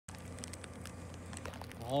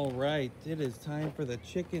All right, it is time for the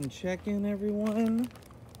chicken check-in, everyone.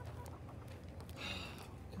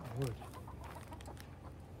 Good Lord.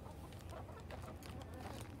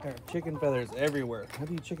 There are chicken feathers everywhere. What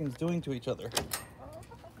are you chickens doing to each other?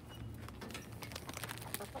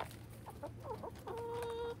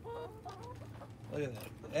 Look at that,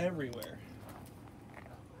 everywhere.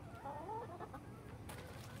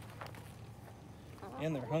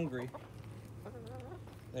 And they're hungry.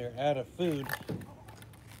 They're out of food.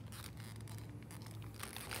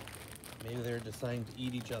 Maybe they're deciding to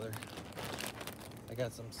eat each other. I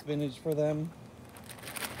got some spinach for them.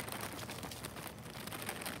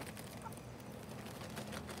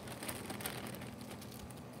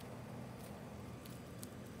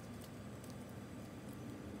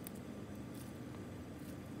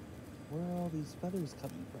 Where are all these feathers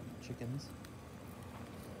coming from, chickens?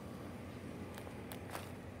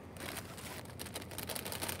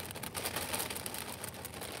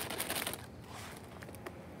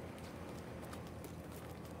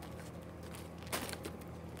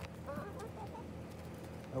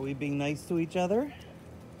 Are we being nice to each other?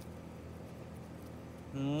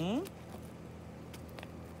 Let's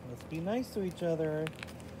be nice to each other.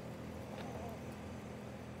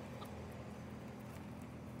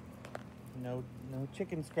 No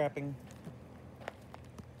chicken scrapping.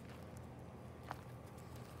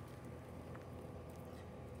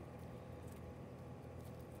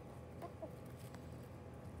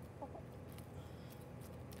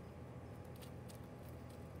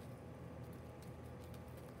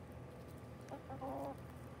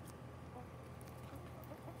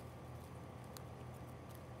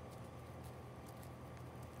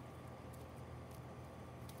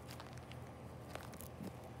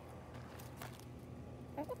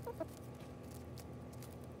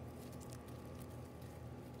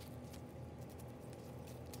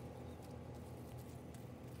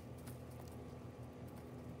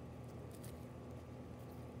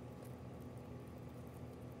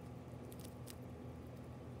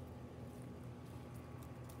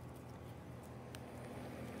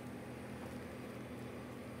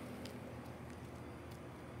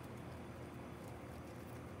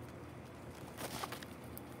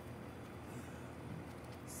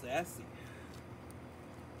 Sassy.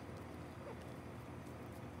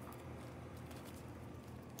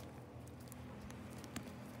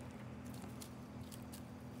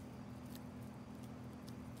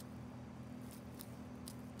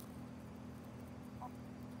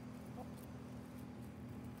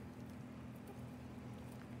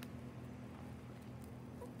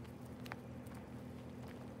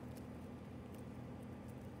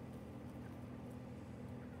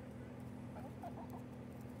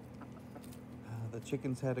 The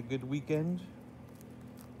chickens had a good weekend.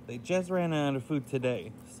 They just ran out of food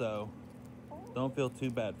today, so don't feel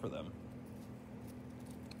too bad for them.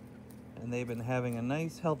 And they've been having a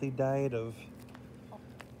nice healthy diet of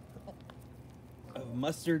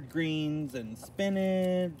mustard greens and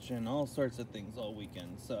spinach and all sorts of things all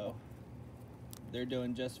weekend, so they're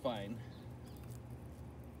doing just fine.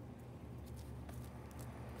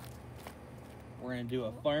 We're gonna do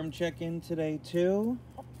a farm check-in today too.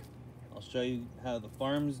 I'll show you how the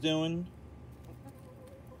farm's doing.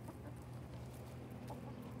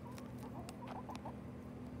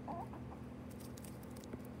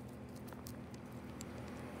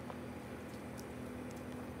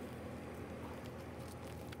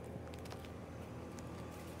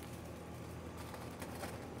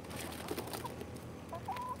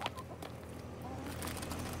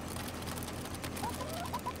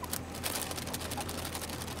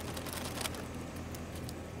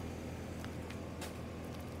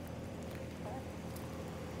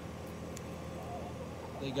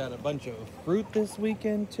 They got a bunch of fruit this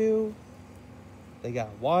weekend too. They got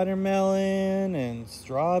watermelon and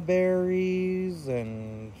strawberries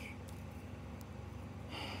and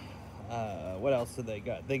what else did they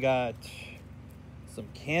got? They got some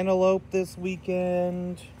cantaloupe this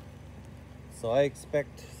weekend. So I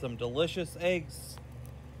expect some delicious eggs.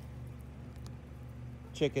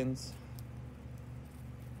 Chickens.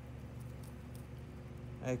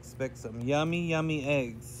 I expect some yummy, yummy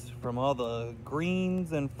eggs from all the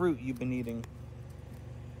greens and fruit you've been eating.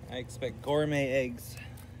 I expect gourmet eggs.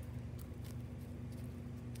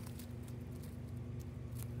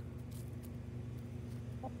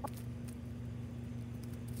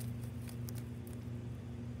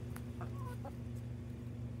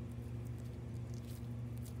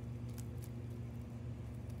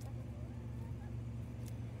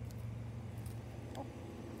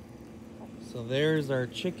 So there's our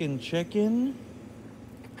chicken chicken.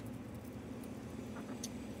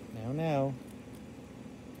 Now.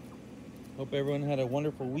 Hope everyone had a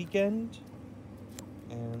wonderful weekend.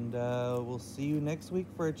 And we'll see you next week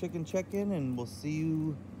for a chicken check-in, and we'll see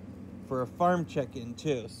you for a farm check-in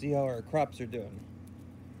too. See how our crops are doing.